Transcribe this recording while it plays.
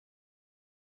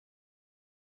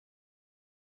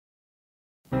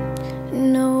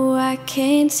No, I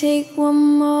can't take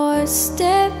one more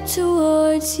step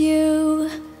towards you.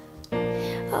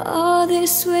 All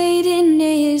this waiting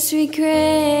is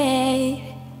regret.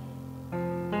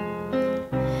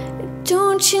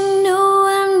 Don't you know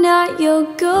I'm not your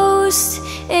ghost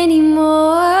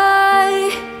anymore?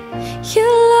 You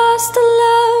lost the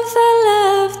love I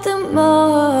loved the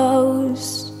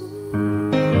most.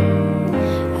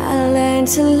 I learned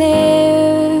to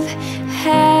live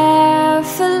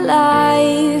half a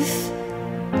life,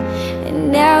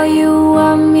 and now you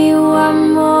want me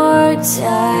one more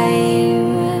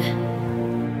time.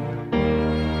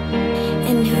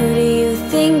 And who do you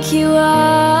think you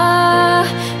are?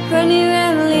 Running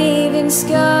around leaving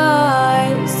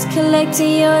scars,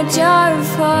 collecting your jar of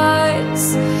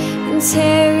hearts and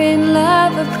tearing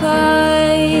love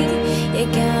apart.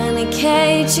 You're gonna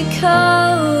catch a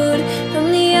cold from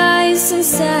the ice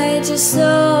inside your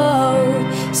soul.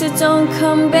 So don't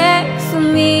come back for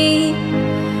me.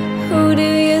 Who do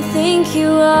you think you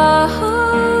are?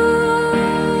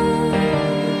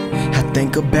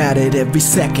 Think about it every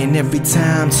second, every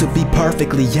time. To be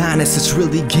perfectly honest, it's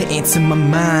really getting to my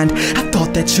mind. I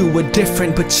thought that you were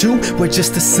different, but you were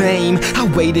just the same. I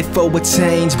waited for a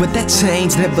change, but that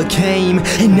change never came.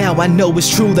 And now I know it's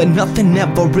true that nothing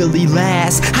ever really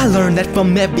lasts. I learned that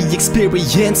from every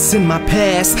experience in my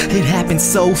past. It happened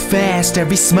so fast,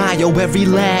 every smile, every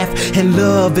laugh. And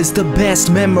love is the best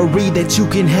memory that you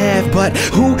can have. But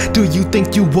who do you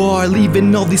think you are,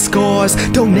 leaving all these scars?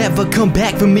 Don't ever come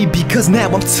back for me, because now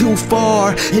I'm too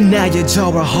far. And now your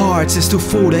jar of hearts is too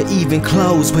full to even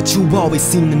close. But you always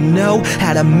seem to know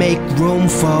how to make room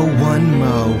for one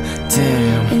more.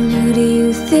 Damn. And who do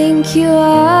you think you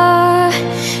are?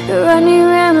 Running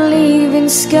around leaving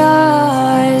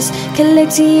scars,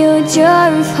 collecting your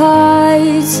jar of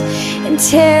hearts and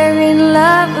tearing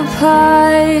love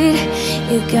apart.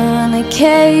 You're gonna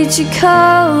catch a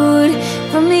cold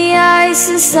from the ice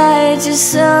inside your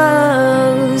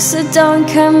soul. So don't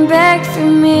come back for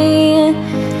me.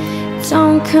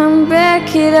 Don't come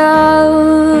back at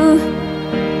all.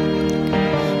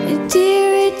 Dear,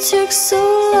 it took so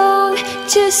long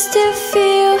just to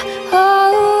feel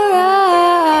alright.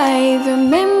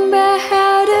 Remember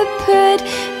how to put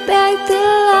back the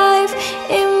life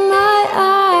in my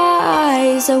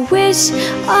eyes. I wish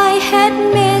I had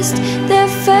missed the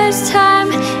first time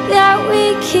that we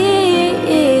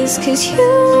kissed, 'cause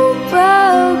you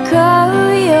broke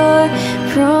all your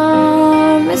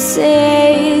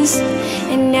promises.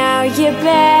 And now you're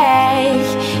back.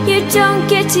 You don't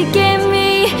get to get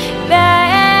me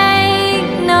back,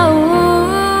 no.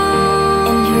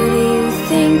 And who do you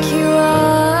think you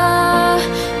are?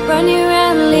 Running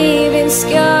around leaving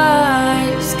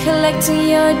scars, collecting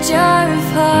your jar of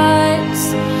hearts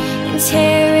and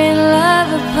tearing love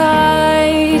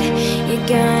apart. You're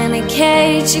gonna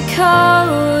catch a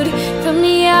cold from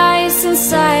the ice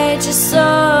inside your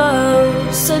soul.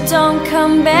 So don't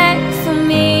come back for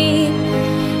me.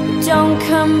 Don't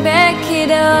come back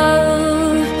at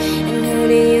all. And who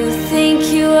do you think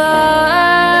you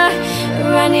are?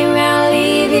 Running around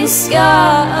leaving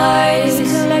scars,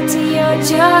 collecting your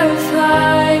jar of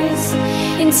hearts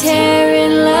and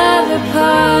tearing love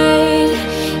apart.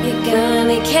 You're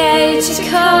gonna catch a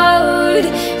cold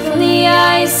from the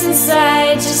ice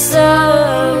inside your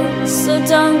soul. So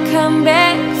don't come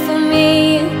back for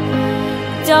me.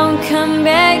 Don't come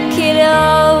back at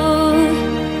all.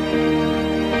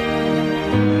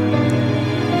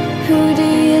 Who do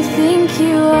you think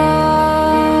you are?